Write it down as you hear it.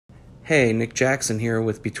Hey, Nick Jackson here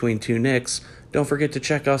with Between Two Nicks. Don't forget to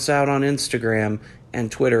check us out on Instagram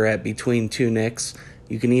and Twitter at Between Two Nicks.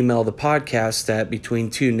 You can email the podcast at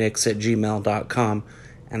betweentwonicks@gmail.com.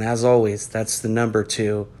 And as always, that's the number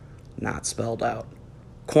 2, not spelled out.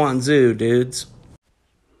 Kwanzaa, dudes.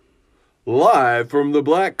 Live from the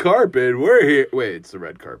black carpet, we're here. Wait, it's the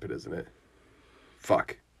red carpet, isn't it?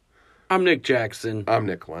 Fuck. I'm Nick Jackson. I'm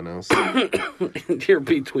Nick Lenos. And you're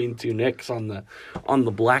Between Two Nicks on the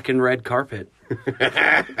black and red carpet.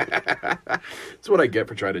 That's what I get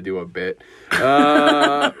for trying to do a bit.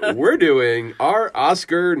 We're doing our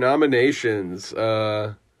Oscar nominations.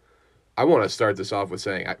 I want to start this off with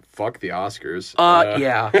saying, fuck the Oscars.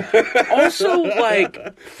 Yeah. Also,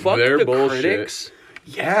 fuck the bullshit. critics.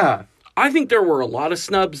 Yeah. I think there were a lot of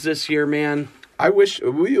snubs this year, man. I wish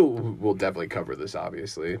we'll definitely cover this,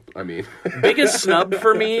 obviously. I mean, biggest snub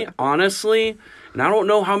for me, honestly, and I don't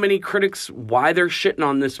know how many critics, why they're shitting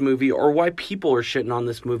on this movie or why people are shitting on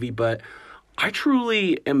this movie, but I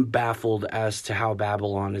truly am baffled as to how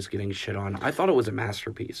Babylon is getting shit on. I thought it was a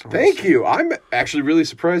masterpiece. Honestly. Thank you. I'm actually really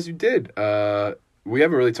surprised you did. We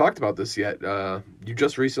haven't really talked about this yet. You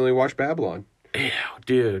just recently watched Babylon. Ew,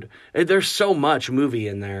 dude. There's so much movie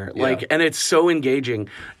in there. And it's so engaging.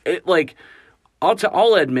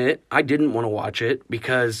 I'll admit, I didn't want to watch it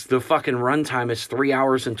because the fucking runtime is 3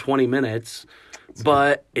 hours and 20 minutes,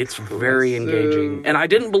 but it's very engaging. And I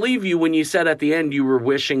didn't believe you when you said at the end you were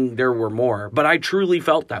wishing there were more, but I truly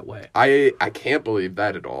felt that way. I can't believe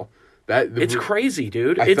that at all. It's crazy,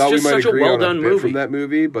 dude. I it's thought just we might such a agree well-done on a bit movie. from that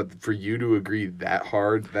movie, but for you to agree that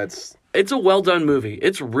hard, it's a well-done movie.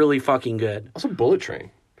 It's really fucking good. Also, Bullet Train.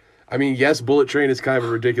 I mean, yes, Bullet Train is kind of a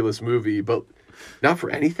ridiculous movie, but not for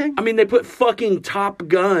anything. I mean, they put fucking Top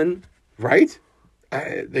Gun. Right?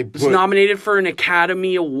 Was nominated for an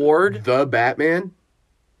Academy Award. The Batman?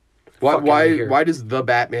 Why does The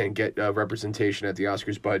Batman get representation at the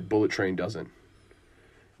Oscars, but Bullet Train doesn't?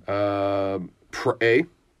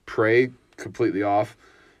 Prey, completely off.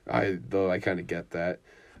 Though I kind of get that.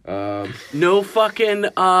 No fucking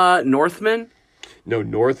Northman? No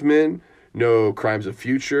Northman. No Crimes of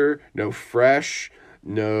Future. No Fresh.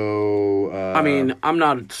 No. I mean, I'm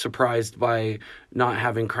not surprised by not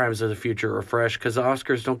having Crimes of the Future or Fresh because the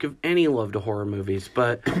Oscars don't give any love to horror movies.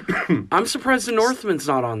 But I'm surprised the Northman's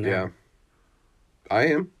not on there. Yeah, I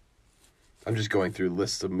am. I'm just going through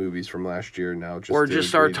lists of movies from last year now.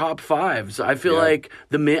 Just our top fives. I feel like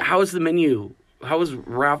how is the menu? How is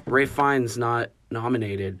Ralph Fiennes not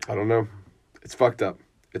nominated? I don't know. It's fucked up.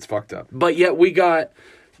 But yet we got.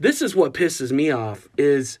 This is what pisses me off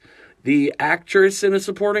is. The actress in a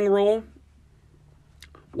supporting role,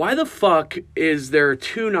 why the fuck is there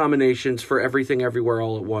 2 nominations for Everything Everywhere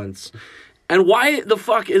All at Once? And why the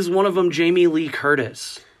fuck is one of them Jamie Lee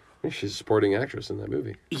Curtis? She's a supporting actress in that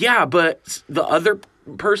movie. Yeah, but the other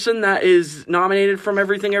person that is nominated from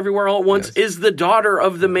Everything Everywhere All at Once is the daughter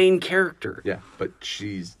of the main character. Yeah, but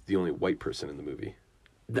she's the only white person in the movie.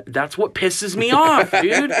 That's what pisses me off,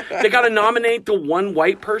 dude. They gotta nominate the one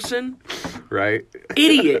white person? Right?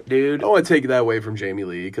 Idiot, dude. I don't want to take that away from Jamie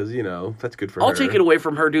Lee, because, that's good for her. I'll take it away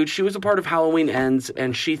from her, dude. She was a part of Halloween Ends,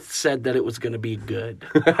 and she said that it was gonna be good.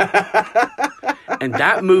 And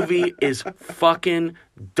that movie is fucking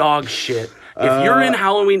dog shit. If you're in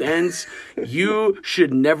Halloween Ends, you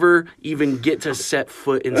should never even get to set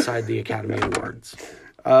foot inside the Academy Awards.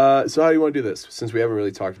 So how do you want to do this? Since we haven't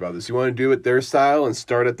really talked about this, you want to do it their style and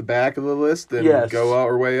start at the back of the list and go out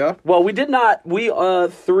our way up? Well, we did not.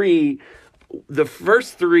 The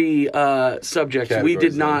first 3 subjects, categories, we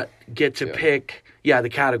did not get to pick. Yeah, the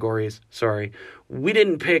categories. Sorry. We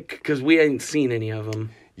didn't pick because we hadn't seen any of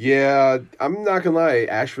them. Yeah, I'm not going to lie.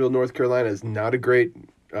 Asheville, North Carolina is not a great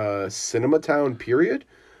cinema town, period.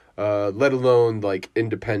 Let alone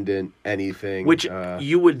independent anything. Which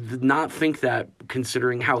you would not think that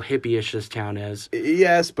considering how hippie-ish this town is.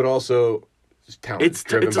 Yes, but also it's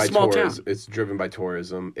a small town. It's driven by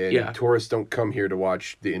tourism, and tourists don't come here to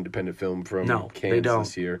watch the independent film from Kansas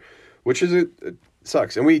this year, which is it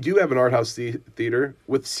sucks. And we do have an art house theater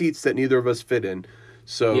with seats that neither of us fit in.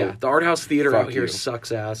 So yeah, the art house theater out here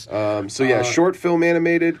sucks ass. Short film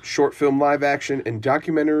animated, short film live action, and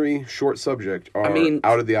documentary short subject are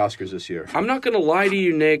out of the Oscars this year. I'm not going to lie to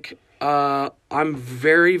you, Nick. I'm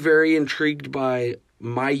very, very intrigued by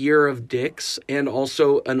My Year of Dicks, and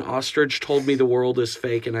also An Ostrich Told Me the World is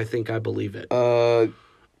Fake, and I think I believe it.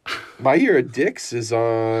 My Year of Dicks is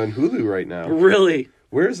on Hulu right now. Really?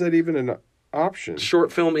 Where is that even an option?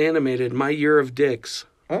 Short film animated, My Year of Dicks.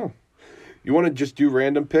 Oh. You want to just do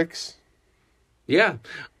random picks? Yeah.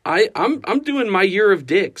 I'm doing my year of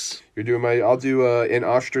dicks. You're doing I'll do An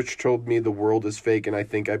Ostrich Told Me the World is Fake and I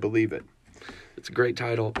Think I Believe It. It's a great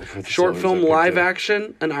title. Short film live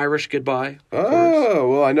action, An Irish Goodbye. Oh,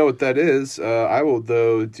 well, I know what that is. I will,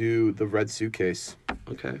 though, do The Red Suitcase.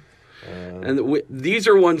 Okay. And these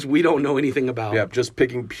are ones we don't know anything about. Yeah, just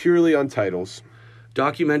picking purely on titles.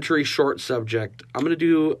 Documentary short subject. I'm going to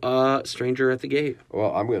do Stranger at the Gate.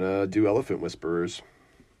 Well, I'm going to do Elephant Whisperers.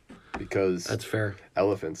 Because... That's fair.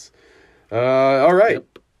 Elephants. All right. Yep.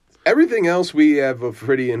 Everything else, we have a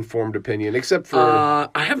pretty informed opinion, except for...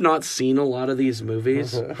 I have not seen a lot of these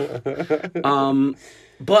movies. But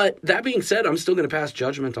that being said, I'm still going to pass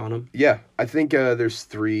judgment on them. Yeah, I think there's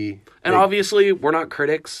 3... And obviously, we're not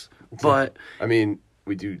critics, but... I mean,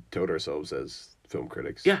 we do tote ourselves as film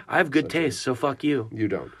critics. Yeah, I have good taste, so fuck you. You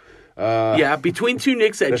don't. Yeah,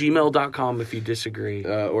 between2nicks@gmail.com if you disagree.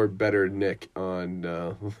 Or better, Nick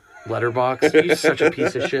on... Letterboxd. You're such a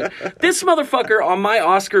piece of shit. This motherfucker on my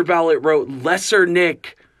Oscar ballot wrote Lesser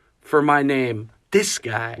Nick for my name. This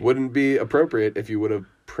guy. Wouldn't be appropriate if you would have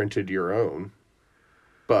printed your own.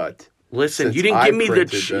 But listen, you didn't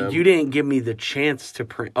give me the chance to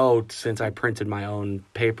print. Oh, since I printed my own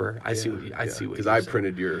paper. I see what because I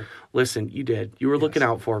printed your. Listen, you did. You were looking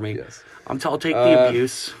out for me. Yes. I'll take the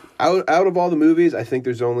abuse. Out of all the movies, I think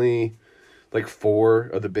there's only like 4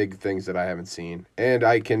 of the big things that I haven't seen, and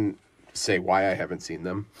I can say why I haven't seen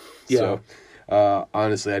them. Yeah. So,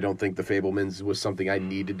 honestly, I don't think The Fabelmans was something I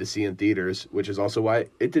needed to see in theaters, which is also why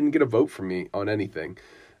it didn't get a vote from me on anything.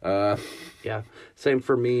 Yeah, same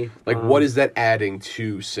for me. Like, what is that adding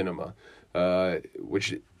to cinema?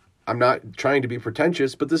 Which, I'm not trying to be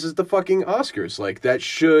pretentious, but this is the fucking Oscars. Like, that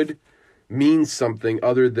should mean something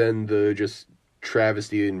other than the just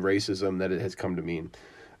travesty and racism that it has come to mean.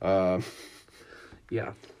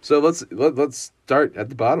 Yeah. So let's start at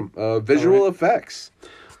the bottom. Visual effects.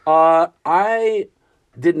 I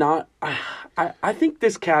did not. I think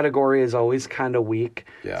this category is always kind of weak.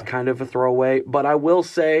 Yeah. It's kind of a throwaway. But I will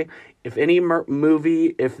say, if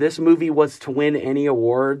this movie was to win any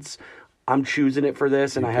awards, I'm choosing it for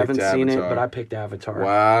this, and I haven't seen it, but I picked Avatar.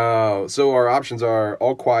 Wow. So our options are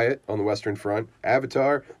All Quiet on the Western Front,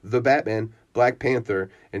 Avatar, The Batman, Black Panther,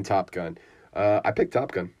 and Top Gun. I picked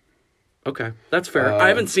Top Gun. Okay, that's fair. I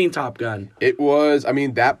haven't seen Top Gun. It was,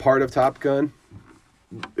 that part of Top Gun,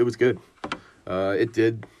 it was good. It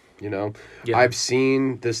did, Yeah. I've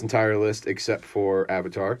seen this entire list except for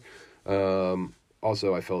Avatar.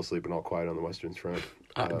 Also, I fell asleep in All Quiet on the Western Front.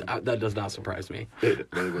 That does not surprise me. It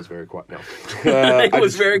really was very quiet. No. It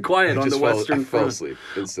was very quiet on the Western Front. I fell asleep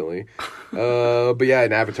instantly. But yeah,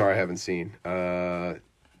 in Avatar I haven't seen. Yeah.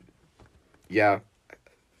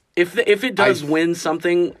 If it does win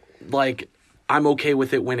something, like, I'm okay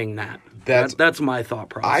with it winning that. That's my thought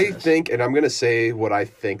process. I think, and I'm going to say what I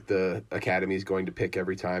think the Academy is going to pick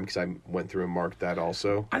every time, because I went through and marked that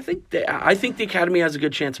also. I think the Academy has a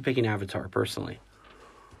good chance of picking Avatar, personally.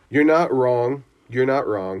 You're not wrong.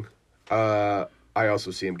 I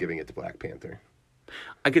also see him giving it to Black Panther.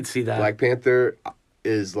 I could see that. Black Panther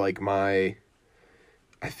is like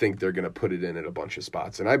I think they're going to put it in at a bunch of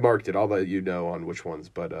spots. And I marked it. I'll let you know on which ones,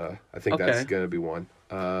 but I think that's going to be one.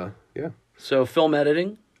 Yeah. So, film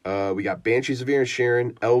editing? We got Banshees of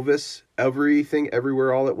Inisherin, Elvis, Everything,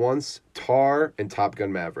 Everywhere, All at Once, Tar, and Top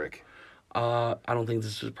Gun Maverick. I don't think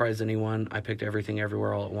this surprised anyone. I picked Everything,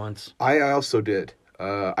 Everywhere, All at Once. I also did.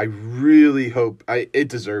 I really hope... it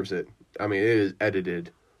deserves it. It is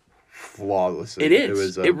edited flawlessly. It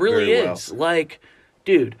is. It really is. Well. Like,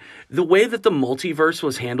 dude, the way that the multiverse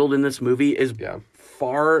was handled in this movie is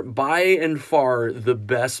by and far the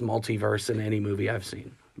best multiverse in any movie I've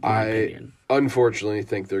seen. I unfortunately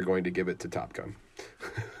think they're going to give it to Top Gun.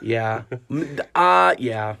 Yeah.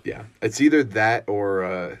 Yeah. Yeah. It's either that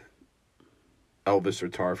or Elvis or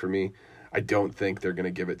Tar for me. I don't think they're going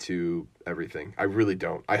to give it to Everything. I really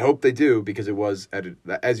don't. I hope they do, because it was edited.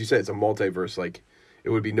 As you said, it's a multiverse. Like, it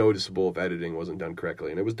would be noticeable if editing wasn't done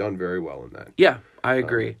correctly, and it was done very well in that. Yeah, I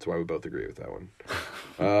agree. That's why we both agree with that one.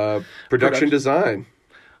 Production design.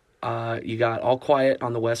 You got All Quiet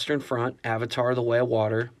on the Western Front, Avatar: The Way of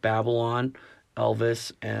Water, Babylon,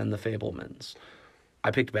 Elvis, and The Fabelmans.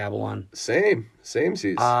 I picked Babylon. Same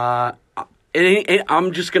season. I'm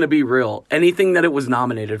just going to be real. Anything that it was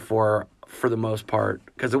nominated for the most part,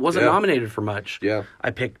 because it wasn't nominated for much. Yeah. I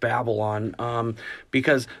picked Babylon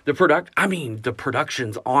because the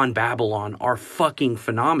productions on Babylon are fucking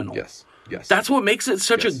phenomenal. Yes. That's what makes it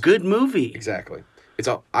such a good movie. Exactly.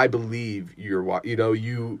 I believe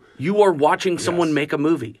you are watching someone make a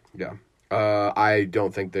movie. Yeah. I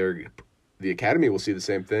don't think the Academy will see the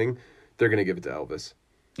same thing. They're going to give it to Elvis.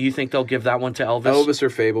 You think they'll give that one to Elvis? Elvis or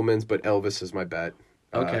Fabelmans, but Elvis is my bet.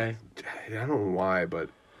 Okay. I don't know why, but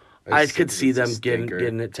I could see them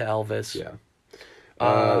getting it to Elvis.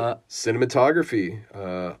 Yeah.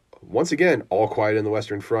 Cinematography. Once again, All Quiet on the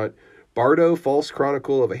Western Front. Bardo, False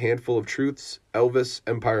Chronicle of a Handful of Truths, Elvis,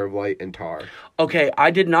 Empire of Light, and Tar. Okay,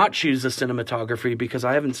 I did not choose the cinematography because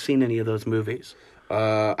I haven't seen any of those movies.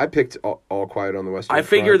 I picked All Quiet on the Western Front. I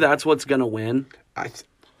figure that's what's going to win.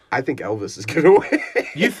 I think Elvis is going to win.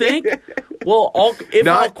 You think? Well, if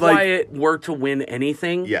All Quiet were to win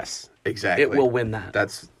anything... Yes, exactly. It will win that.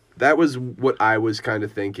 That was what I was kind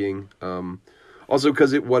of thinking. Also,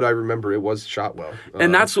 because what I remember, it was shot well.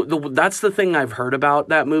 And that's the thing I've heard about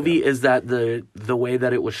that movie is that the way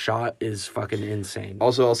that it was shot is fucking insane.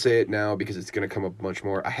 Also, I'll say it now because it's going to come up much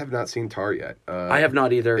more. I have not seen Tar yet. I have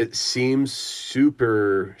not either. It seems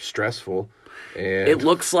super stressful. And it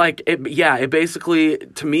looks like it. Yeah, it basically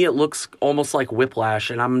to me it looks almost like Whiplash,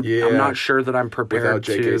 and I'm not sure that I'm prepared without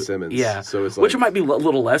J.K. Simmons. Yeah, so it's which might be a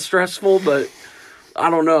little less stressful, but I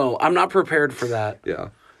don't know. I'm not prepared for that. Yeah.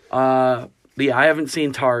 Yeah, I haven't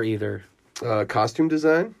seen Tar either. Costume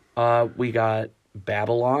design. We got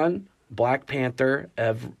Babylon, Black Panther,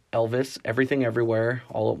 Elvis, Everything Everywhere,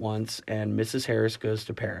 All at Once, and Mrs. Harris Goes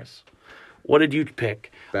to Paris. What did you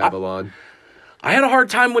pick? Babylon. I had a hard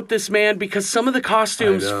time with this, man, because some of the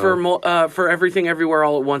costumes for Everything Everywhere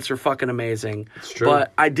All at Once are fucking amazing. It's true.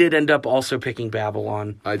 But I did end up also picking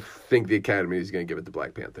Babylon. I think the Academy is going to give it to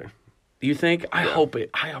Black Panther. You think? I hope it.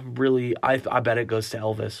 I bet it goes to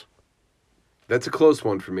Elvis. That's a close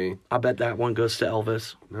one for me. I bet that one goes to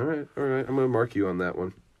Elvis. All right. I'm going to mark you on that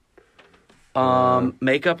one.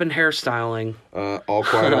 Makeup and hairstyling. All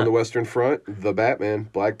Quiet on the Western Front, The Batman,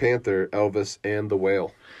 Black Panther, Elvis, and The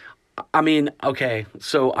Whale. I mean, okay,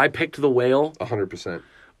 so I picked The Whale. 100%.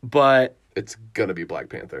 But... It's going to be Black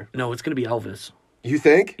Panther. No, it's going to be Elvis. You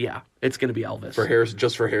think? Yeah, it's going to be Elvis.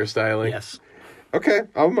 Just for hairstyling? Yes. Okay,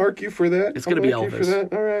 I'll mark you for that. It's going to be Elvis. For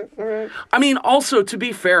that. All right. I mean, also, to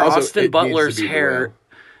be fair, Austin Butler's hair...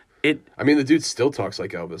 I mean, the dude still talks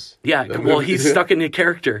like Elvis. Yeah, well, he's stuck in a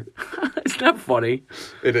character. Isn't that funny?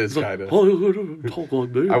 It is, kind of. Talk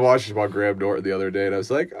like this. I watched him on Graham Norton the other day, and I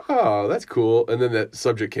was like, oh, that's cool. And then that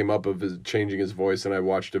subject came up of changing his voice, and I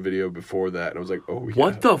watched a video before that, and I was like, oh, yeah.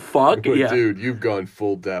 What the fuck? Like, dude, you've gone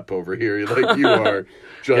full Depp over here. Like, you are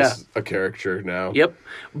just a character now. Yep.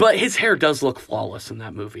 But his hair does look flawless in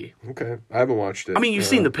that movie. Okay. I haven't watched it. I mean, you've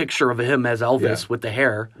seen the picture of him as Elvis with the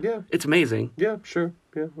hair. Yeah. It's amazing. Yeah, sure.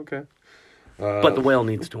 Yeah, okay. But The Whale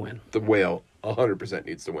needs to win. The Whale 100%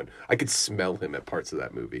 needs to win. I could smell him at parts of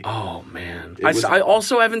that movie. Oh, man. I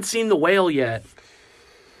also haven't seen The Whale yet.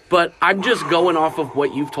 But I'm just going off of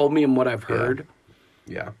what you've told me and what I've heard.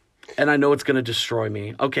 Yeah. And I know it's going to destroy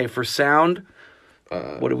me. Okay, for sound,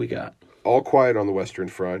 what do we got? All Quiet on the Western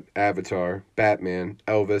Front, Avatar, Batman,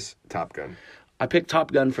 Elvis, Top Gun. I picked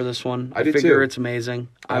Top Gun for this one. I figure too. It's amazing.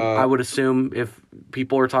 I would assume if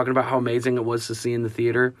people were talking about how amazing it was to see in the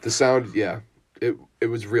theater. The sound, yeah. It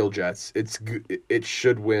was real jets. It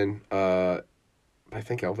should win. I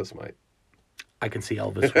think Elvis might. I can see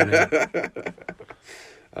Elvis winning.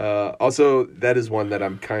 Also, that is one that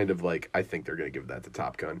I'm kind of like, I think they're going to give that to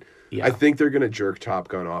Top Gun. Yeah. I think they're going to jerk Top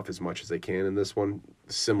Gun off as much as they can in this one,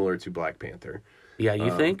 similar to Black Panther. Yeah,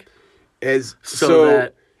 you think? So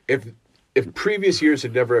if previous years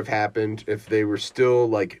had never have happened, if they were still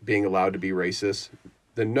like being allowed to be racist,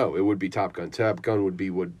 then no, it would be Top Gun. Top Gun would be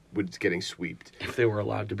what's getting sweeped. If they were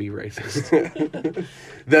allowed to be racist.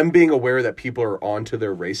 Them being aware that people are onto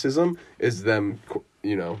their racism is them,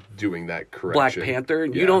 doing that correction. Black Panther?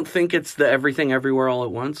 Yeah. You don't think it's the Everything Everywhere All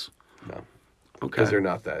at Once? No. Okay. Because they're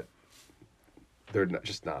not that. They're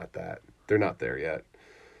just not that. They're not there yet.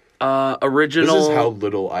 Original. This is how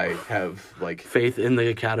little I have faith in the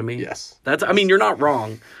Academy. Yes. I mean, you're not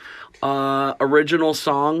wrong. Original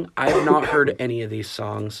song. I have not heard any of these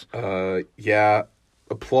songs. Yeah.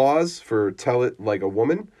 Applause for Tell It Like a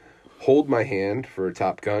Woman. Hold My Hand for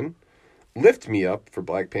Top Gun. Lift Me Up for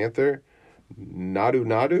Black Panther. Nadu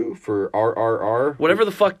Nadu for RRR. Whatever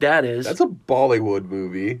the fuck that is. That's a Bollywood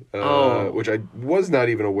movie. Which I was not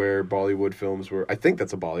even aware Bollywood films were. I think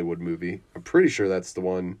that's a Bollywood movie. I'm pretty sure that's the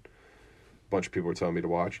one a bunch of people were telling me to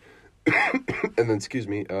watch. And then,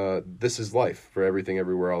 This Is Life for Everything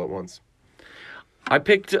Everywhere All at Once. I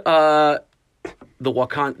picked the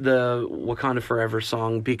Wakanda Forever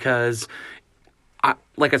song because,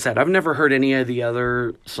 like I said, I've never heard any of the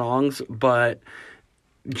other songs, but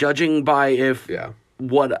judging by I saw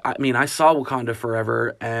Wakanda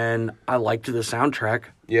Forever and I liked the soundtrack.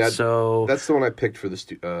 Yeah, so that's the one I picked for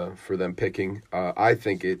them picking. I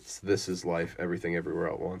think it's This Is Life, Everything Everywhere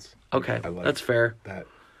All at Once. Okay, that's fair. That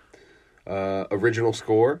Original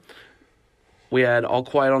score. We had All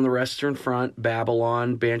Quiet on the Western Front,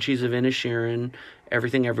 Babylon, Banshees of Inisherin,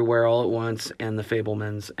 Everything Everywhere All at Once, and The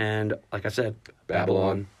Fabelmans. And like I said,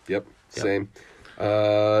 Babylon. Yep, same.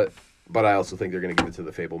 But I also think they're going to give it to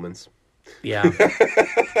The Fabelmans. Yeah.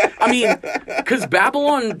 I mean, because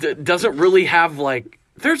Babylon doesn't really have, like...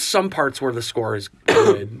 There's some parts where the score is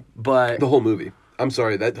good, but... The whole movie. I'm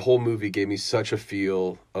sorry, that whole movie gave me such a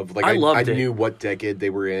feel of... like I loved it. I knew what decade they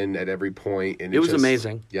were in at every point. And it was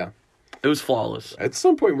amazing. Yeah. It was flawless. At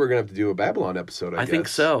some point, we're going to have to do a Babylon episode, I guess. think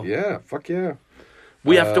so. Yeah, fuck yeah.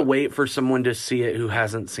 We have to wait for someone to see it who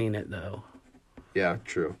hasn't seen it, though. Yeah,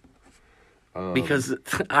 true. Because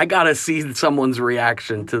I got to see someone's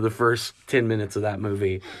reaction to the first 10 minutes of that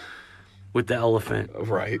movie with the elephant.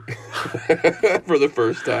 Right. For the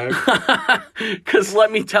first time. Because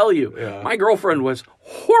let me tell you, my girlfriend was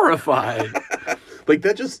horrified. Like,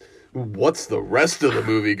 that just... What's the rest of the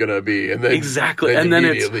movie gonna be? And then exactly, and then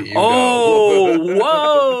it's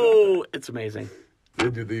whoa! It's amazing. They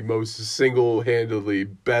do the most single-handedly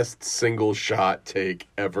best single shot take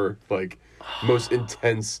ever, like most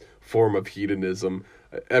intense form of hedonism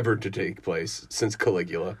ever to take place since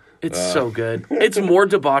Caligula. It's so good. It's more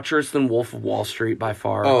debaucherous than Wolf of Wall Street by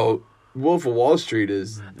far. Oh, Wolf of Wall Street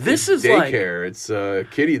is daycare. It's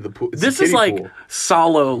Kitty the pool. This is like pool.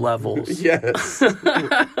 Solo levels. Yes.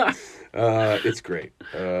 It's great.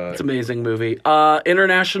 It's an amazing movie.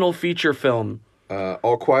 International feature film.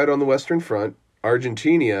 All Quiet on the Western Front,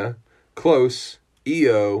 Argentina, Close,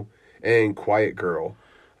 EO, and Quiet Girl.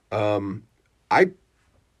 I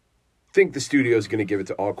think the studio is going to give it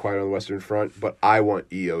to All Quiet on the Western Front, but I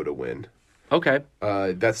want EO to win. Okay.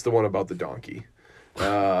 That's the one about the donkey.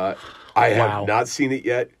 I have not seen it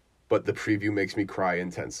yet, but the preview makes me cry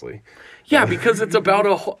intensely. Yeah, because it's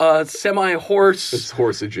about a semi-horse... It's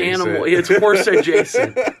horse-adjacent. Animal. It's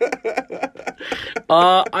horse-adjacent.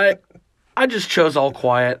 I just chose All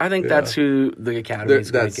Quiet. I think that's who the Academy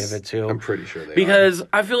is going to give it to. I'm pretty sure they Because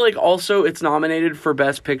I feel like also it's nominated for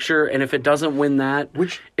Best Picture, and if it doesn't win that,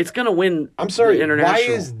 it's going to win the International. Why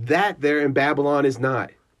is that there and Babylon is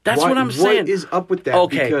not? That's what I'm saying. What is up with that?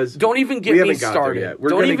 Okay, because don't even get me started.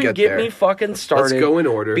 Don't even get me fucking started. Let's go in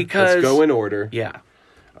order. Let's go in order. Yeah.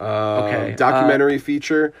 Okay. Documentary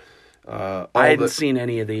feature. I hadn't seen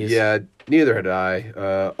any of these. Yeah, neither had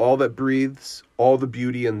I. All That Breathes, All the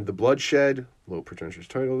Beauty and the Bloodshed. A little pretentious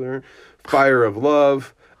title there. Fire of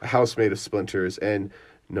Love, A House Made of Splinters, and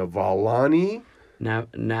Navalny.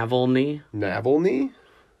 Navalny?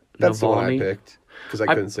 That's the one I picked because I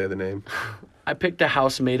couldn't say the name. I picked A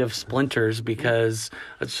House Made of Splinters because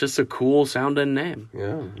it's just a cool sounding name.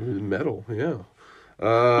 Yeah, metal, yeah.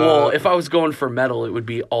 Well, if I was going for metal, it would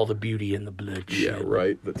be All the Beauty and the Bloodshed. Yeah,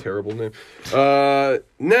 right. The terrible name.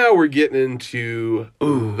 Now we're getting into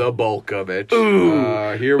the bulk of it.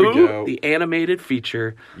 Here we go. The animated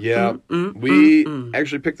feature. Yeah. We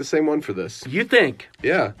actually picked the same one for this. You think?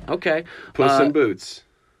 Yeah. Okay. Puss in Boots.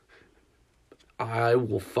 I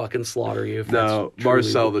will fucking slaughter you. If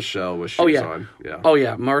Marcel the Shell with shoes on. Yeah. Oh,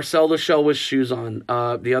 yeah. Marcel the Shell with shoes on.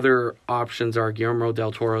 The other options are Guillermo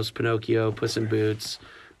del Toro's Pinocchio, Puss in Boots,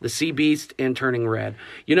 The Sea Beast, and Turning Red.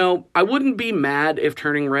 You know, I wouldn't be mad if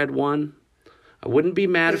Turning Red won. I wouldn't be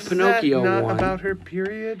mad if Pinocchio won. Is that not about her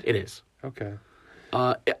period? It is. Okay.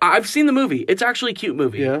 I've seen the movie. It's actually a cute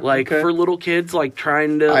movie. Yeah, for little kids, like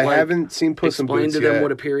trying to. I haven't seen Puss in Boots explain to them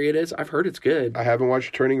what a period is. I've heard it's good. I haven't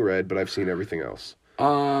watched Turning Red, but I've seen everything else.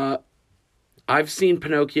 I've seen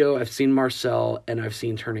Pinocchio, I've seen Marcel, and I've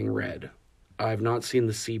seen Turning Red. I've not seen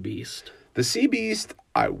The Sea Beast. The Sea Beast,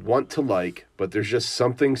 I want to like, but there's just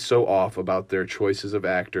something so off about their choices of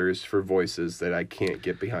actors for voices that I can't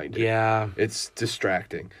get behind it. Yeah, it's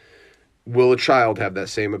distracting. Will a child have that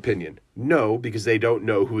same opinion? No, because they don't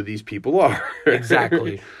know who these people are.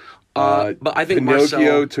 Exactly. But I think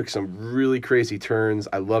Pinocchio took some really crazy turns.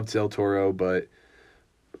 I loved Del Toro, but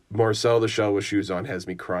Marcel the Shell with shoes on has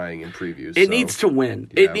me crying in previews. It needs to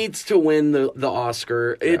win. Yeah. It needs to win the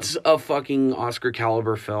Oscar. Yeah. It's a fucking Oscar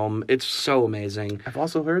caliber film. It's so amazing. I've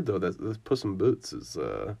also heard though that Puss in Boots is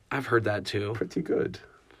I've heard that too. Pretty good.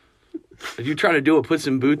 Are you trying to do a Puss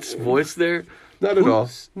in Boots voice there? Not at all.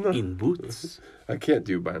 No. In Boots. I can't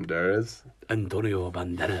do Banderas. Antonio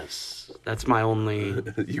Banderas. That's my only...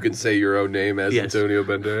 You can say your own name as Antonio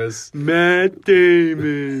Banderas. Matt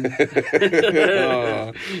Damon.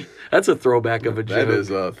 That's a throwback of a joke. That is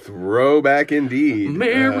a throwback indeed.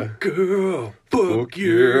 America. Fuck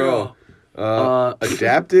yeah.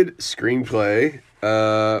 Adapted screenplay.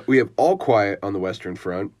 We have All Quiet on the Western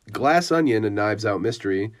Front, Glass Onion and Knives Out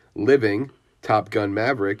Mystery, Living, Top Gun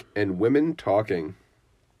Maverick, and Women Talking.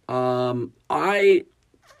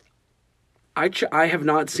 I have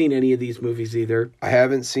not seen any of these movies either. I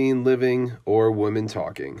haven't seen Living or Women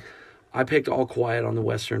Talking. I picked All Quiet on the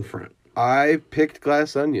Western Front. I picked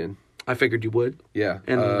Glass Onion. I figured you would. Yeah.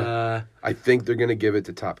 And I think they're going to give it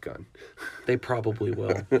to Top Gun. They probably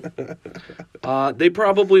will. They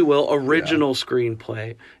probably will. Original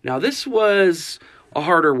screenplay. Now, this was a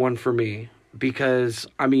harder one for me because,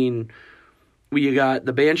 I mean, you got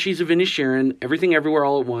The Banshees of Inisherin, Everything Everywhere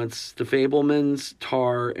All at Once, The Fabelmans,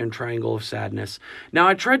 Tar, and Triangle of Sadness. Now,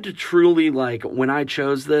 I tried to truly, like, when I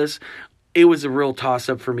chose this, it was a real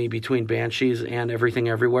toss-up for me between Banshees and Everything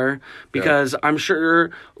Everywhere because I'm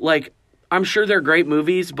sure they're great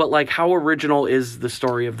movies, but, like, how original is the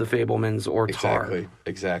story of The Fabelmans or Tar?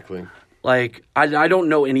 Exactly. Like, I don't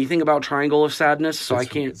know anything about Triangle of Sadness, so I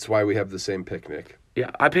can't... That's why we have the same picnic.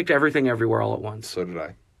 Yeah, I picked Everything Everywhere All at Once. So did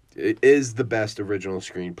I. It is the best original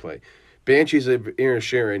screenplay. Banshees of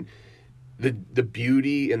Inisherin, the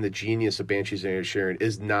beauty and the genius of Banshees of Inisherin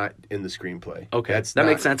is not in the screenplay. Okay, that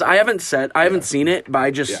makes sense. I haven't seen it, but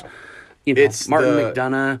I just, it's Martin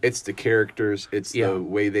McDonagh. It's the characters. It's the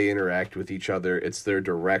way they interact with each other. It's their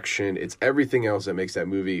direction. It's everything else that makes that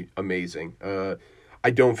movie amazing.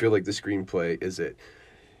 I don't feel like the screenplay is it.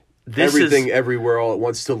 Everything Everywhere All at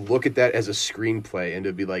Once, to look at that as a screenplay and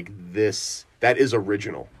to be like, this, that is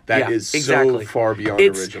original. That is so far beyond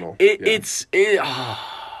original.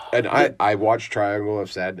 And I watched Triangle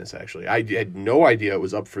of Sadness, actually. I had no idea it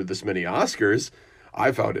was up for this many Oscars.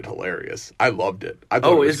 I found it hilarious. I loved it.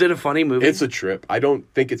 Is it a funny movie? It's a trip. I don't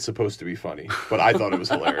think it's supposed to be funny, but I thought it was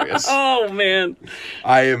hilarious. Oh, man.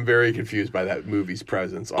 I am very confused by that movie's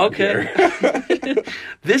presence on here.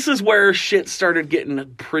 This is where shit started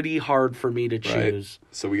getting pretty hard for me to choose.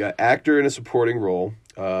 Right. So we got actor in a supporting role.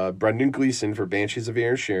 Brendan Gleeson for Banshees of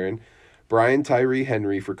Inisherin. Brian Tyree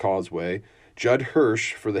Henry for Causeway. Judd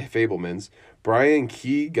Hirsch for The Fabelmans, Brian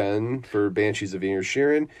Keegan for Banshees of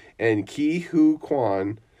Inisherin, and Ke Huy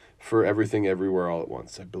Quan for Everything Everywhere All at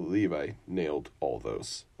Once. I believe I nailed all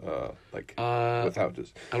those. Without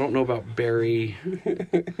just... I don't know about Barry.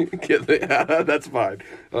 That's fine.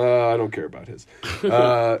 I don't care about his.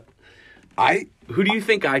 Who do you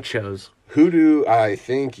think I chose? Who do I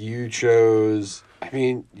think you chose? I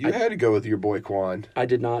mean, you had to go with your boy Quan. I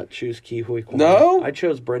did not choose Ke Huy Quan. No? I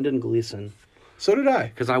chose Brendan Gleeson. So did I.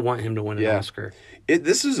 Because I want him to win an Oscar.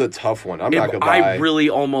 This is a tough one. I'm not going to lie.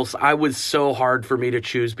 I was so hard for me to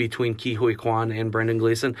choose between Ke Huy Quan and Brendan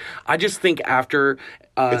Gleeson. I just think after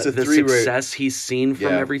the success he's seen from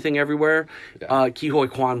Everything Everywhere, Ke Huy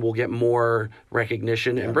Quan will get more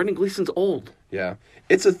recognition, and Brendan Gleeson's old. Yeah.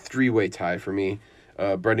 It's a three-way tie for me.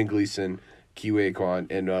 Brendan Gleeson, Ke Huy Quan,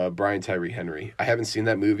 and Brian Tyree Henry. I haven't seen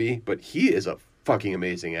that movie, but he is a fucking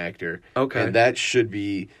amazing actor. Okay. And that should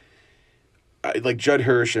be... like Judd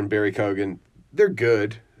Hirsch and Barry Keoghan, they're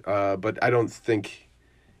good, but I don't think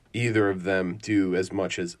either of them do as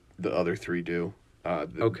much as the other three do.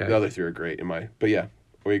 The other three are great but yeah,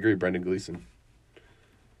 we agree. Brendan Gleeson.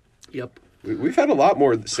 Yep. We've had a lot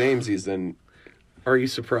more samesies than. Are you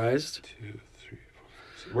surprised? 2, 3, 4, 5,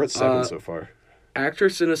 6. We're at 7 so far.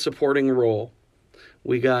 Actress in a supporting role.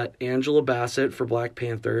 We got Angela Bassett for Black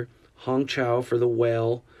Panther, Hong Chow for The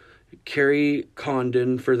Whale, Carrie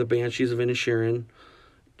Condon for The Banshees of Inisherin,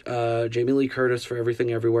 Jamie Lee Curtis for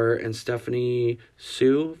Everything Everywhere, and Stephanie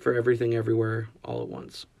Hsu for Everything Everywhere All at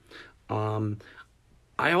Once.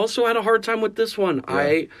 I also had a hard time with this one.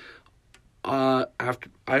 Yeah. After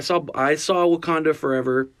I saw Wakanda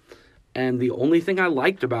Forever, and the only thing I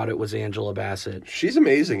liked about it was Angela Bassett. She's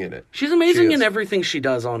amazing in it. She's amazing in everything she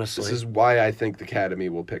does, honestly. This is why I think the Academy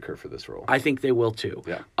will pick her for this role. I think they will, too.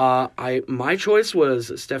 Yeah. My choice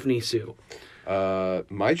was Stephanie Hsu.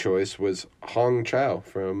 My choice was Hong Chow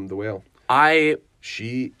from The Whale. I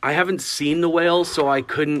haven't seen The Whale, so I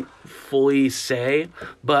couldn't fully say,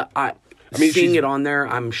 but seeing it on there,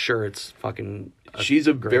 I'm sure it's fucking... She's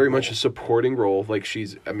very much a supporting role. Like,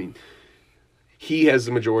 he has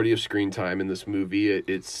the majority of screen time in this movie.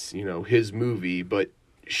 It's, his movie, but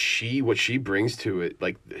what she brings to it,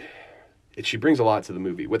 she brings a lot to the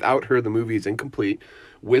movie. Without her, the movie is incomplete.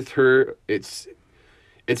 With her, it's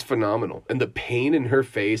phenomenal. And the pain in her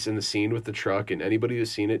face in the scene with the truck, and anybody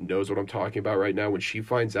who's seen it knows what I'm talking about right now. When she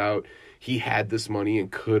finds out he had this money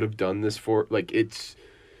and could have done this for,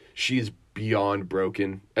 she's beyond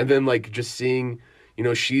broken. And then, just seeing...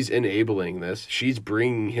 she's enabling this. She's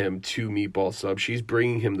bringing him 2 meatball subs. She's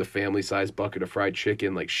bringing him the family-sized bucket of fried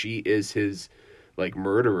chicken. She is his,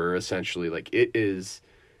 murderer, essentially. It is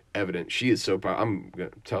evident. She is so powerful. I'm going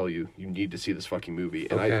to tell you, you need to see this fucking movie.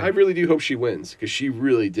 And I really do hope she wins, because she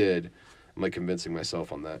really did I'm like convincing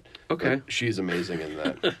myself on that. Okay. But she's amazing in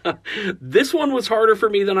that. This one was harder for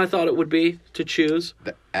me than I thought it would be to choose.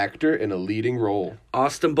 The actor in a leading role.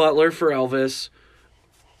 Austin Butler for Elvis.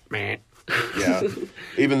 Man. Yeah.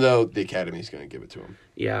 Even though the Academy's going to give it to him.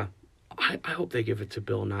 Yeah. I hope they give it to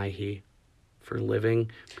Bill Nighy for Living.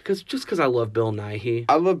 Because I love Bill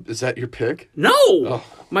Nighy. Is that your pick? No! Oh.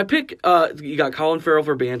 My pick, you got Colin Farrell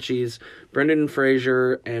for Banshees, Brendan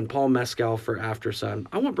Fraser, and Paul Mescal for Aftersun.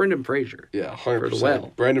 I want Brendan Fraser. Yeah, 100%. For The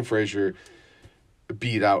Whale. Brendan Fraser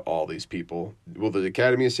beat out all these people. Will the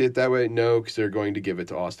Academy see it that way? No, because they're going to give it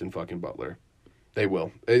to Austin fucking Butler. They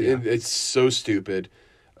will. It's so stupid.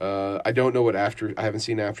 I don't know I haven't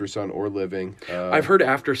seen Aftersun or Living. I've heard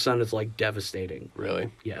Aftersun is like devastating.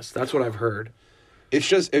 Really? Yes, that's what I've heard. It's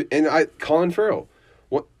just, Colin Farrell.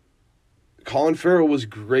 Colin Farrell was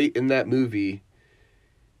great in that movie,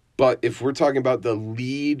 but if we're talking about the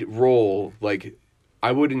lead role, like,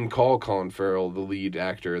 I wouldn't call Colin Farrell the lead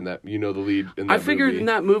actor in that, the lead in that movie. I figured in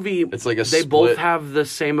that movie, it's like they both have the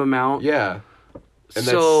same amount. Yeah.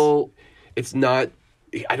 And it's not,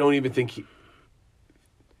 I don't even think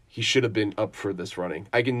he should have been up for this running.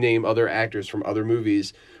 I can name other actors from other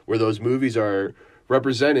movies where those movies are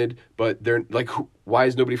represented, but they're like, why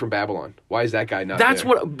is nobody from Babylon? Why is that guy not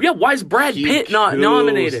there? Why is Brad Pitt not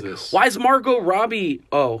nominated? Why is Margot Robbie?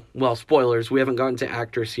 Oh, well, spoilers, we haven't gotten to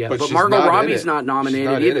actress yet, but Margot Robbie's not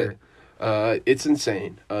nominated either. It's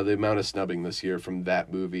insane, the amount of snubbing this year from that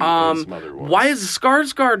movie and some other ones. Why is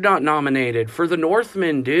Skarsgård not nominated for The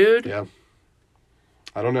Northman, dude? Yeah.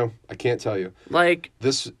 I don't know. I can't tell you. Like,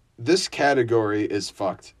 this category is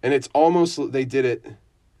fucked. And it's almost, they did it,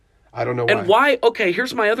 I don't know why. And why, okay,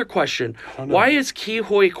 here's my other question. Why is Ke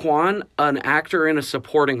Huy Quan an actor in a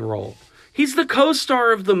supporting role? He's the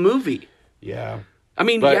co-star of the movie. Yeah. I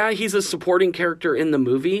mean, he's a supporting character in the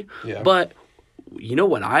movie. Yeah. But you know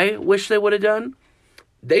what I wish they would have done?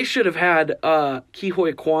 They should have had Ke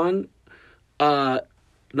Huy Quan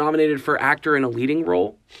nominated for actor in a leading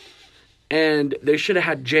role. And they should have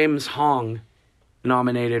had James Hong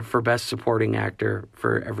nominated for Best Supporting Actor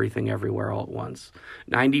for Everything Everywhere All at Once.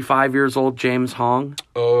 95 years old James Hong.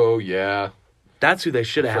 Oh, yeah. That's who they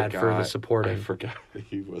should have had for the supporting. I forgot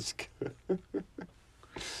he was good.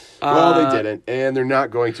 Well, they didn't. And they're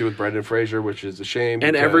not going to with Brendan Fraser, which is a shame.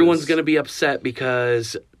 And everyone's going to be upset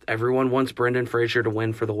because everyone wants Brendan Fraser to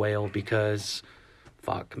win for The Whale because,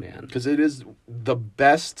 fuck, man. Because it is the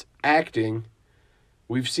best acting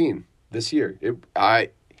we've seen this year.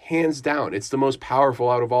 Hands down, it's the most powerful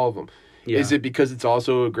out of all of them. Yeah. Is it because it's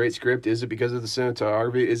also a great script? Is it because of the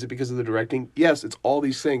cinematography? Is it because of the directing? Yes, it's all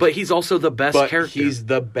these things. But he's also the best character. He's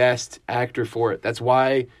the best actor for it. That's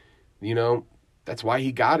why, that's why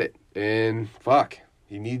he got it. And fuck,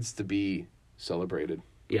 he needs to be celebrated.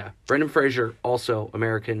 Yeah. Brendan Fraser, also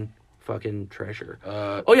American fucking treasure.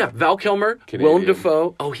 Val Kilmer, Canadian. Willem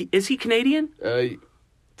Dafoe. Oh, is he Canadian?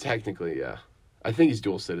 Technically, yeah. I think he's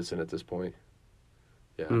dual citizen at this point.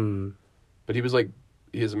 Yeah. But he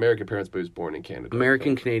has American parents, but he was born in Canada.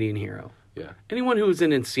 American-Canadian hero. Yeah. Anyone who was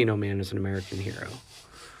in Encino Man is an American hero.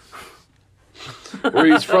 Or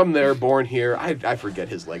he's from there, born here. I forget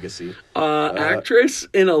his legacy. Actress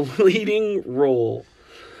in a leading role.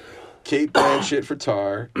 Cate Blanchett for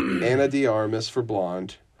Tar, Ana de Armas for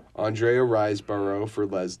Blonde, Andrea Riseborough for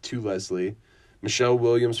Leslie, Michelle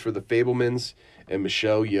Williams for The Fabelmans, and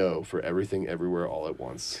Michelle Yeoh for Everything Everywhere All at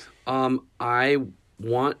Once. I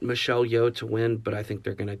want Michelle Yeoh to win, but I think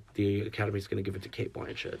the Academy's gonna give it to Cate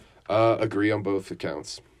Blanchett. Agree on both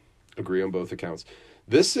accounts.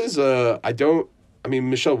 This is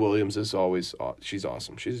Michelle Williams is always, she's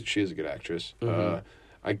awesome. She is a good actress. Mm-hmm.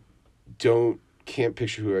 I can't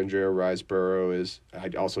picture who Andrea Riseborough is. I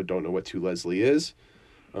also don't know what To Leslie is.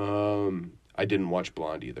 I didn't watch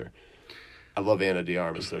Blonde either. I love Ana de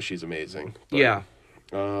Armas though. She's amazing. But, yeah.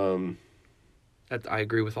 I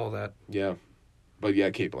agree with all that. Yeah. But yeah,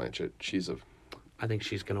 Cate Blanchett, I think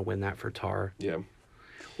she's going to win that for Tar. Yeah.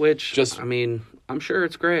 Which, I'm sure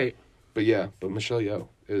it's great. But Michelle Yeoh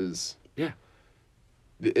is... Yeah.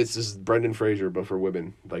 It's just Brendan Fraser, but for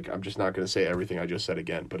women. Like, I'm just not going to say everything I just said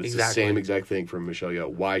again, but it's the same exact thing from Michelle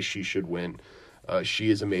Yeoh. Why she should win.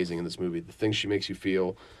 She is amazing in this movie. The things she makes you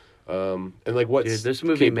feel... and like what this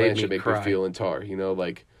movie Cate made Blanchett me make me feel in Tar,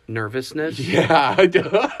 like... Nervousness? Yeah.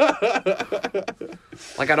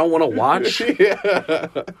 Like, I don't want to watch? Yeah.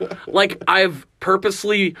 Like, I've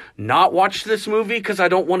purposely not watched this movie because I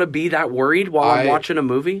don't want to be that worried while I'm watching a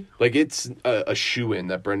movie. Like, it's a shoo-in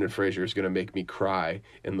that Brendan Fraser is going to make me cry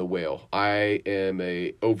in The Whale. I am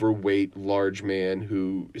a overweight, large man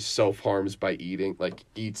who self-harms by eating, like,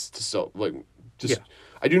 eats to self... Like, just... Yeah.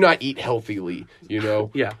 I do not eat healthily,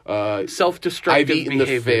 Yeah. Self-destructive I've eaten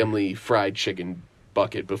behavior. the family fried chicken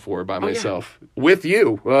bucket before by myself. With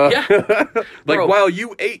you. While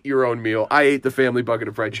you ate your own meal, I ate the family bucket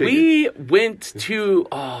of fried chicken. We went to...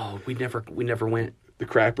 Oh, we never went. The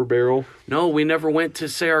Cracker Barrel? No, we never went to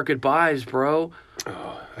say our goodbyes, bro.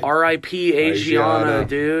 R.I.P. Asiana,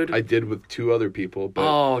 dude. I did with 2 other people. But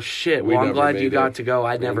oh, shit. Well, I'm glad you got to go.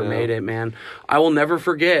 I never made it, man. I will never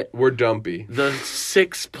forget. We're dumpy. The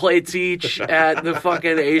 6 plates each at the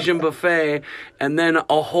fucking Asian buffet, and then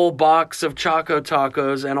a whole box of Choco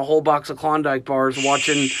Tacos and a whole box of Klondike bars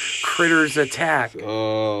watching critters attack.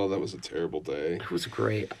 Oh, that was a terrible day. It was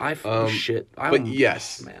great. But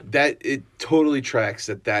yes, man. That it totally tracks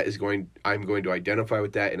I'm going to identify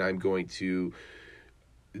with that, and I'm going to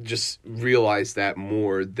just realize that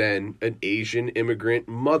more than an Asian immigrant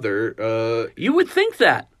mother. You would think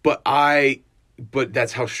that. But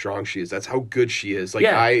that's how strong she is. That's how good she is. Like,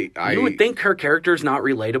 you would think her character is not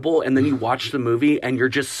relatable, and then you watch the movie and you're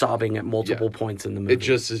just sobbing at multiple points in the movie. It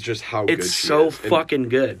just is just how good she is. It's so fucking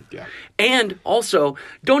good. Yeah. And also,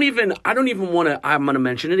 I'm going to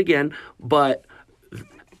mention it again, but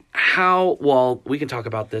we can talk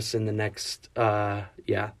about this in the next,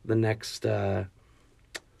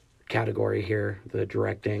 category here, the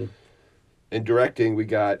directing. In directing, we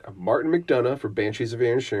got Martin McDonagh for Banshees of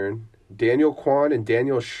Inisherin, Daniel Kwan and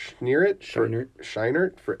Daniel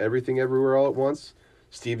Scheinert for Everything Everywhere All at Once,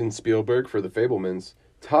 Steven Spielberg for The Fabelmans,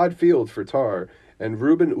 Todd Field for Tar, and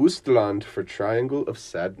Ruben Östlund for Triangle of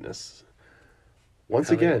Sadness. Once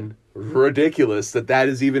again, ridiculous that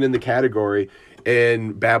is even in the category,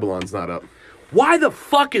 and Babylon's not up. Why the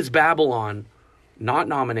fuck is Babylon not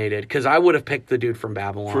nominated? Because I would have picked the dude from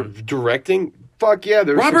Babylon. For directing? Fuck yeah.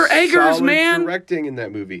 There's Robert Eggers, man! Directing in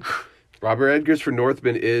that movie. Robert Eggers for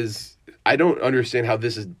Northman is... I don't understand how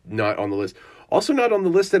this is not on the list. Also not on the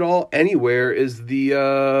list at all anywhere is the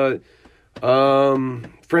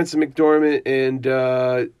Frances McDormand and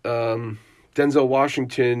Denzel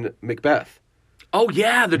Washington Macbeth. Oh,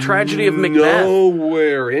 yeah, the tragedy of Macbeth.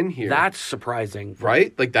 Nowhere in here. That's surprising.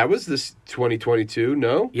 Right? Like, that was this 2022,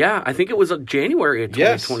 no? Yeah, I think it was January of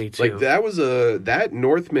 2022. Yes. Like, that was that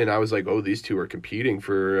Northman, I was like, oh, these two are competing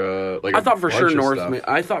for, I thought for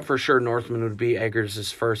sure Northman would be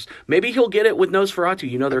Eggers' first. Maybe he'll get it with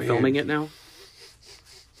Nosferatu. They're filming it now?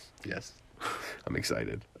 Yes. I'm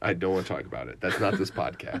excited. I don't want to talk about it. That's not this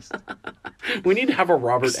podcast. We need to have a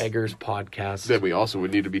Robert Eggers podcast. Then we also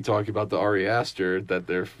would need to be talking about the Ari Aster that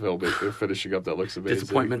they're filming. They're finishing up. That looks amazing.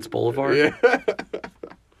 Disappointments Boulevard? Yeah.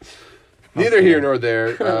 Neither here nor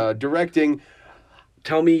there. Directing.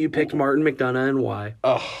 Tell me you picked Martin McDonagh and why.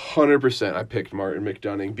 100% I picked Martin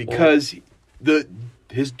McDonagh because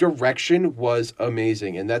his direction was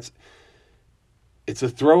amazing. And it's a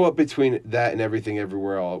throw up between that and Everything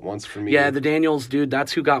Everywhere All at Once for me. Yeah, the Daniels, dude,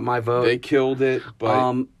 that's who got my vote. They killed it,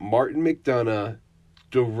 but Martin McDonagh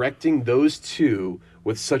directing those two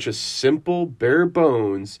with such a simple, bare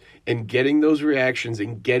bones, and getting those reactions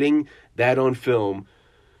and getting that on film,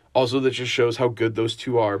 also that just shows how good those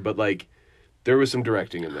two are, but like, there was some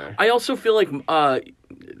directing in there. I also feel like,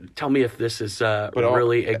 tell me if this is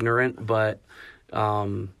really ignorant, but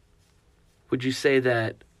would you say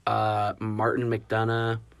that Martin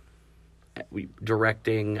McDonagh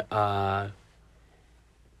directing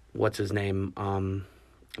what's his name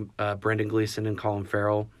Brendan Gleeson and Colin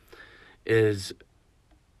Farrell is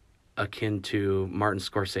akin to Martin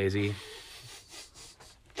Scorsese?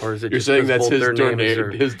 Or is it? You're saying that's his De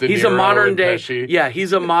Niro? He's a modern day. Yeah,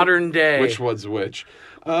 he's a modern day. Which one's which?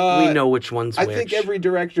 We know which one's which. I think every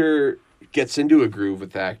director gets into a groove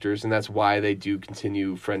with actors, and that's why they do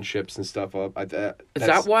continue friendships and stuff up. Is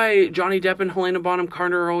that why Johnny Depp and Helena Bonham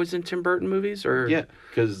Carter are always in Tim Burton movies? Or yeah,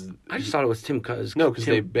 because I just thought it was Tim Cuz. No,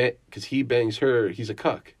 because he bangs her. He's a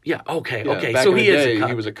cuck. Yeah. Okay. Yeah, okay. So he is a cuck.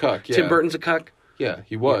 He was a cuck. Yeah. Tim Burton's a cuck. Yeah,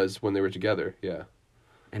 he was when they were together. Yeah.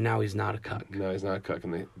 And now he's not a cuck. No, he's not a cuck,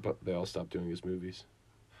 and they all stopped doing his movies.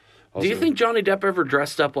 Also, do you think Johnny Depp ever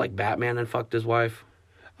dressed up like Batman and fucked his wife?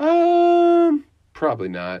 Probably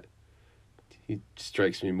not. He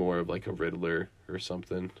strikes me more of like a Riddler or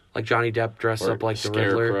something. Like Johnny Depp dressed up like the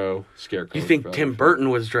Riddler? Scarecrow. You think Tim Burton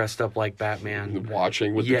was dressed up like Batman?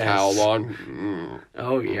 Watching with the cowl on?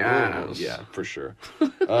 Oh, yeah. Yeah, for sure.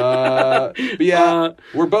 But yeah,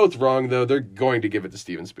 we're both wrong, though. They're going to give it to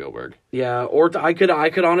Steven Spielberg. Yeah, or I could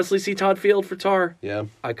honestly see Todd Field for Tar. Yeah.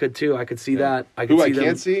 I could, too. I could see that. I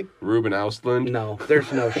can't see? Ruben Östlund. No,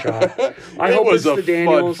 there's no shot. I hope it's a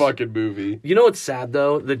fun fucking movie. You know what's sad,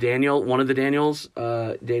 though? One of the Daniels,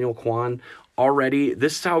 Daniel Kwan, already,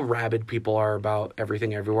 this is how rabid people are about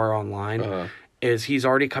Everything Everywhere Online, is he's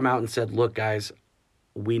already come out and said, look, guys,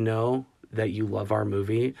 we know that you love our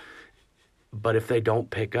movie, but if they don't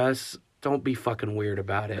pick us, don't be fucking weird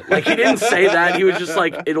about it. Like, he didn't say that. He was just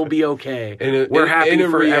like, it'll be okay. We're happy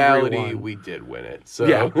for reality, everyone. We did win it. So.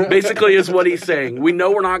 Yeah, basically is what he's saying. We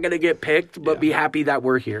know we're not going to get picked, but be happy that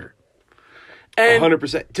we're here. And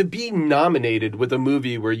 100%. To be nominated with a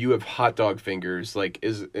movie where you have hot dog fingers, like,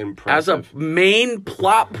 is impressive. As a main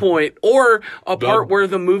plot point, or a part where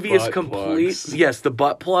the movie is complete. Plugs. Yes, the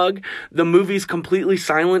butt plug. The movie's completely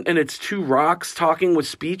silent and it's two rocks talking with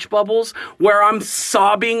speech bubbles where I'm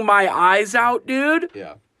sobbing my eyes out, dude.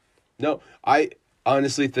 Yeah. No, I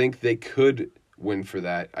honestly think they could win for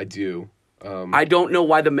that. I do. I don't know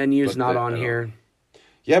why the menu's not on here.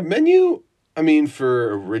 Yeah, menu... I mean,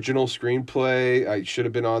 for original screenplay, I should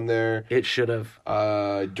have been on there. It should have.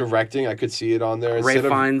 Directing, I could see it on there. Ralph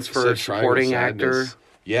Fiennes for supporting actor.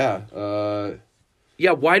 Yeah.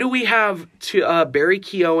 Yeah, why do we have Barry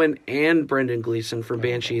Keoghan and Brendan Gleeson for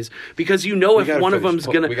Banshees? Because if one of them's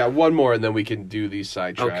going to... We got one more, and then we can do these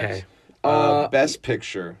sidetracks. Okay. Best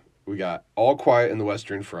Picture, we got All Quiet in the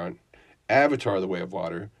Western Front, Avatar: The Way of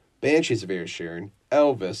Water, Banshees of Inisherin,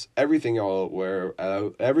 Elvis, Everything Everywhere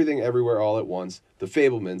All at Once, The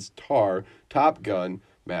Fabelmans, Tar, Top Gun,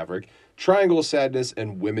 Maverick, Triangle of Sadness,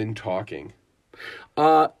 and Women Talking.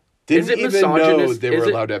 Didn't even know they were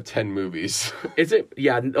allowed to have 10 movies. Is it?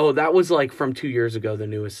 Yeah. Oh, that was like from 2 years ago, the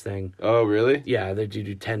newest thing. Oh, really? Yeah, they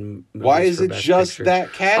do 10 movies. Why is it just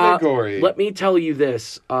that category? Let me tell you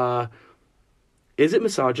this. Is it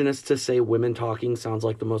misogynist to say Women Talking sounds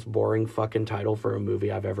like the most boring fucking title for a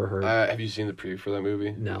movie I've ever heard? Have you seen the preview for that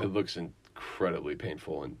movie? No. It looks incredibly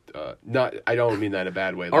painful and I don't mean that in a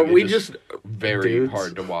bad way. Like, are we just very dudes?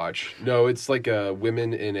 Hard to watch? No, it's like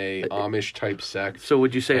women in a Amish type sect. So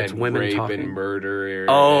would you say it's women rape talking? And murder?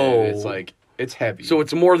 Oh, and it's like it's heavy. So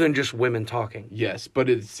it's more than just women talking. Yes, but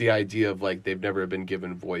it's the idea of like they've never been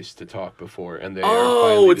given voice to talk before, and they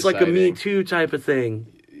it's like a Me Too type of thing.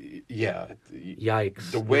 Yeah.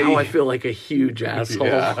 Yikes. Now I feel like a huge asshole.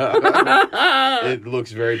 Yeah. It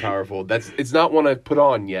looks very powerful. It's not one I've put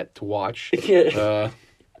on yet to watch.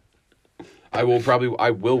 I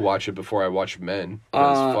will watch it before I watch Men.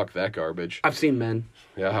 Fuck that garbage. I've seen Men.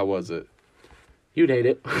 Yeah, how was it? You'd hate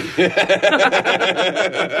it. The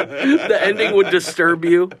ending would disturb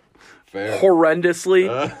you. Fair. Horrendously.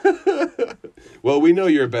 Well, we know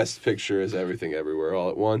your best picture is Everything Everywhere All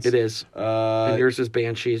at Once. It is. And yours is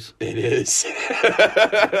Banshees. It is.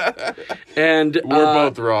 And we're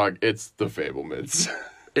both wrong. It's The Fabelmans.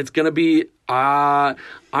 It's going to be... I'm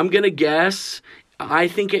going to guess... I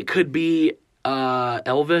think it could be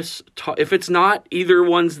Elvis. If it's not either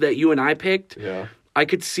ones that you and I picked, I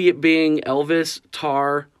could see it being Elvis,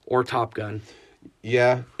 Tar, or Top Gun.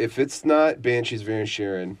 Yeah, if it's not Banshees of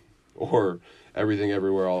Inisherin or Everything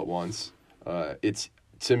Everywhere All at Once, it's,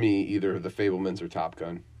 to me, either The Fabelmans or Top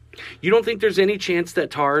Gun. You don't think there's any chance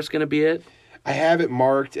that Tar is going to be it? I have it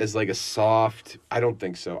marked as like a soft... I don't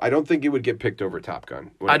think so. I don't think it would get picked over Top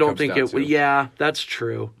Gun. I don't think it would. Yeah, that's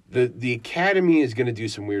true. The Academy is going to do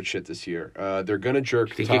some weird shit this year. They're going to jerk...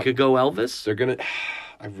 You think it could go Elvis? They're going to...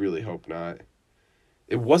 I really hope not.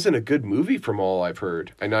 It wasn't a good movie from all I've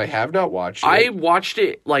heard. And I have not watched it. I watched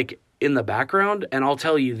it like in the background, and I'll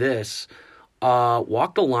tell you this.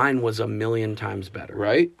 Walk the Line was 1,000,000 times better.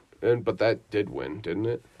 Right? But that did win, didn't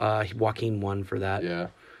it? Joaquin won for that. Yeah.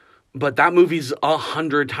 But that movie's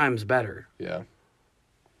 100 times better. Yeah.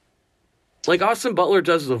 Like, Austin Butler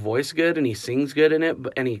does the voice good, and he sings good in it,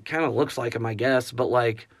 and he kind of looks like him, I guess. But,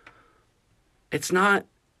 like, it's not...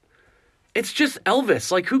 It's just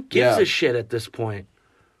Elvis. Like, who gives a shit at this point?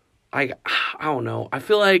 I don't know. I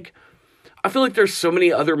feel like there's so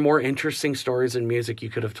many other more interesting stories in music you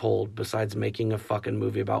could have told besides making a fucking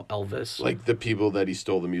movie about Elvis. Like the people that he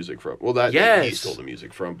stole the music from. Well, he stole the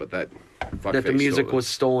music from, but that the music was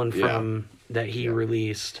stolen from that he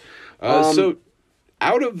released. So,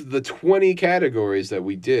 out of the 20 categories that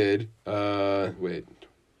we did, wait.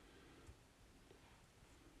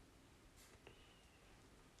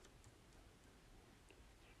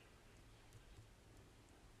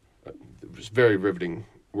 It was very riveting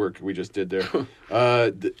work we just did there.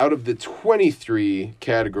 Out of the 23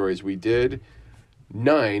 categories we did,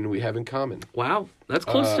 9 we have in common. Wow, that's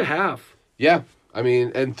close to half. Yeah, I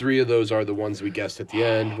mean, and 3 of those are the ones we guessed at the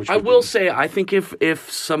end. Which I will say, I think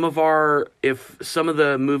if some of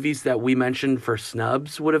the movies that we mentioned for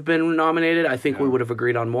snubs would have been nominated, I think we would have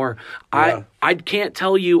agreed on more. Yeah. I can't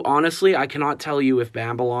tell you, honestly, I cannot tell you if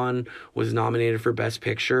Babylon was nominated for Best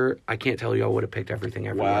Picture. I can't tell you I would have picked Everything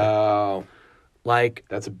Everywhere. Wow. Like,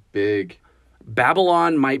 that's a big...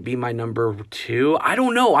 Babylon might be my number 2. I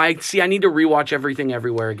don't know. I need to rewatch Everything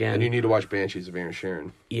Everywhere again. And you need to watch Banshees of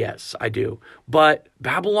Inisherin. Yes, I do. But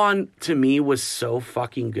Babylon, to me, was so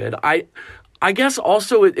fucking good. I guess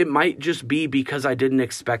also it might just be because I didn't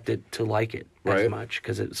expect it to like it as much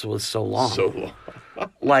because it was so long. So long.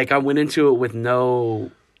 Like, I went into it with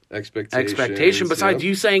no expectation besides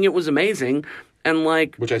you saying it was amazing. And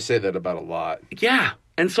like... Which I say that about a lot. Yeah.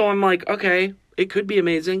 And so I'm like, okay, it could be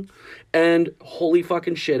amazing. And holy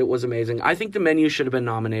fucking shit, it was amazing. I think The Menu should have been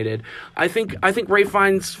nominated. I think Ralph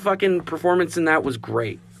Fiennes' fucking performance in that was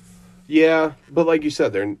great. Yeah, but like you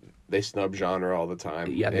said, they snub genre all the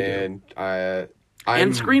time. Yeah, they do.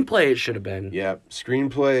 And screenplay it should have been. Yeah,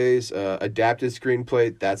 screenplays, adapted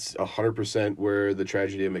screenplay, that's 100% where The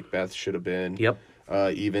Tragedy of Macbeth should have been. Yep.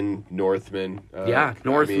 Even Northman.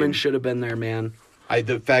 Northman should have been there, man.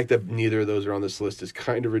 The fact that neither of those are on this list is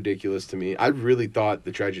kind of ridiculous to me. I really thought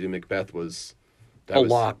The Tragedy of Macbeth was...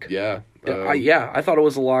 lock. Yeah. I thought it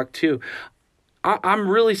was a lock, too. I'm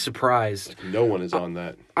really surprised. No one is on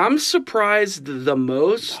that. I'm surprised the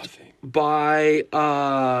most by...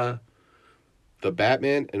 The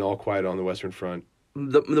Batman and All Quiet on the Western Front.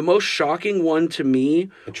 The most shocking one to me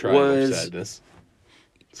was... Sadness.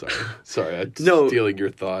 Sorry, I'm stealing your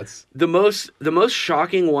thoughts. The most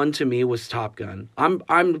shocking one to me was Top Gun.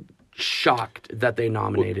 I'm shocked that they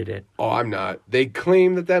nominated it. Oh, I'm not. They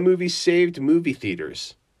claim that movie saved movie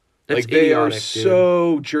theaters. That's they idiotic, are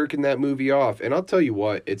so jerking that movie off. And I'll tell you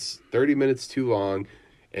what, it's 30 minutes too long,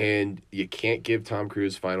 and you can't give Tom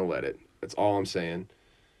Cruise final edit. That's all I'm saying.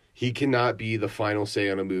 He cannot be the final say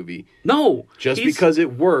on a movie. No. Just because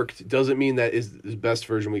it worked doesn't mean that is the best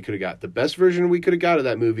version we could have got. The best version we could have got of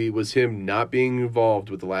that movie was him not being involved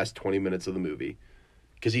with the last 20 minutes of the movie.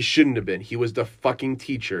 Because he shouldn't have been. He was the fucking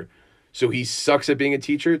teacher. So he sucks at being a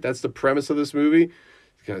teacher. That's the premise of this movie.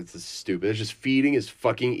 It's stupid. It's just feeding his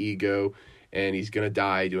fucking ego. And he's going to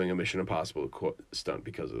die doing a Mission Impossible stunt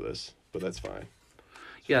because of this. But that's fine.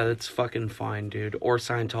 Yeah, that's fucking fine, dude. Or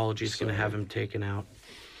Scientology's going to have him taken out.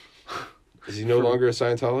 Is he no longer a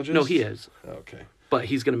Scientologist? No, he is. Okay. But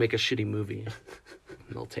he's going to make a shitty movie.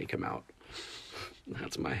 They'll take him out.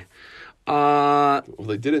 That's my... Well,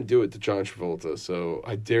 they didn't do it to John Travolta, so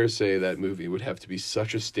I dare say that movie would have to be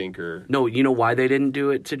such a stinker. No, you know why they didn't do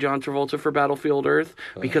it to John Travolta for Battlefield Earth?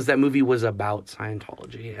 Because that movie was about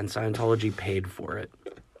Scientology, and Scientology paid for it.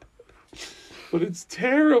 But it's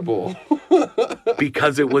terrible.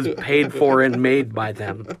 Because it was paid for and made by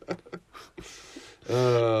them.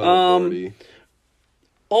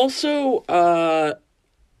 Also,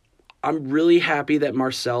 I'm really happy that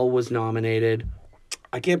Marcel was nominated.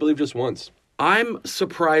 I can't believe just once. I'm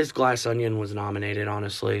surprised Glass Onion was nominated,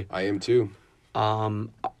 honestly. I am too.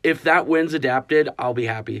 If that wins adapted, I'll be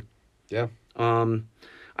happy. Yeah.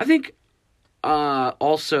 I think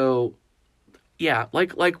also, yeah,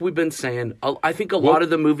 like we've been saying, I think a lot of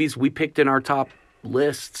the movies we picked in our top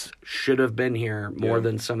lists should have been here more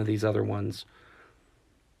than some of these other ones.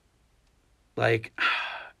 Like,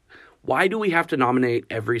 why do we have to nominate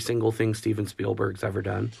every single thing Steven Spielberg's ever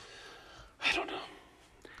done? I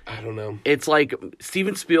don't know. It's like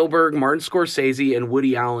Steven Spielberg, Martin Scorsese, and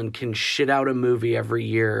Woody Allen can shit out a movie every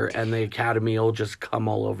year, and the Academy will just come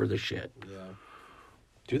all over the shit. Yeah.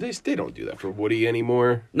 Do they don't do that for Woody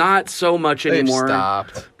anymore? Not so much anymore. They've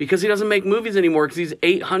stopped. Because he doesn't make movies anymore because he's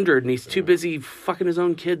 800 and he's too busy fucking his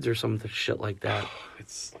own kids or some shit like that.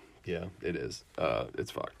 It is.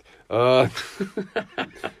 It's fucked.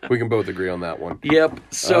 We can both agree on that one. Yep.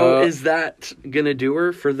 So is that gonna do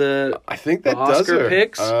her for the? I think that Oscar does her.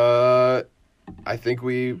 Picks. I think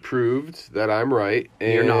we proved that I'm right.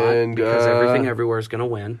 And, you're not, because Everything Everywhere is gonna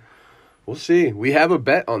win. We'll see. We have a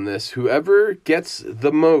bet on this. Whoever gets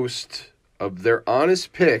the most of their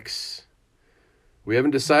honest picks, we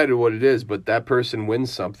haven't decided what it is, but that person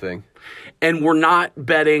wins something. And we're not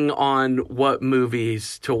betting on what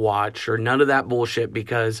movies to watch or none of that bullshit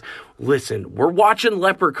because, listen, we're watching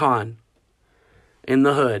Leprechaun in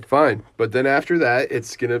the hood. Fine. But then after that,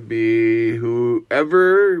 it's going to be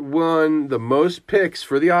whoever won the most picks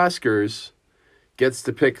for the Oscars gets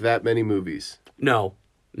to pick that many movies. No.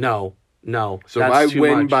 So if I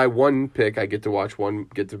win by one pick, I get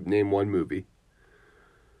to name one movie.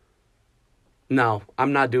 No,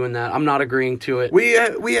 I'm not doing that. I'm not agreeing to it. We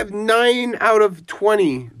have 9 out of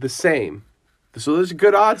 20 the same. So there's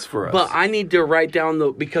good odds for us. But I need to write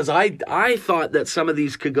down because I thought that some of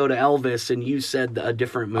these could go to Elvis, and you said a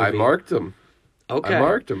different movie. I marked them. Okay. I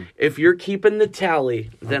marked them. If you're keeping the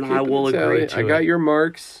tally, then I will agree to it. I got your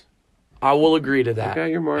marks. I will agree to that. I got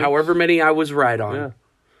your marks. However many I was right on. Yeah.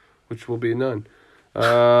 Which will be none.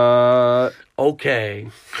 Okay.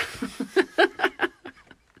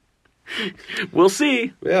 We'll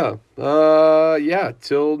see. Yeah.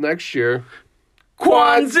 Till next year.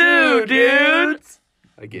 Kwanzaa, dudes!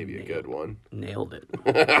 I gave you a good one. Nailed it.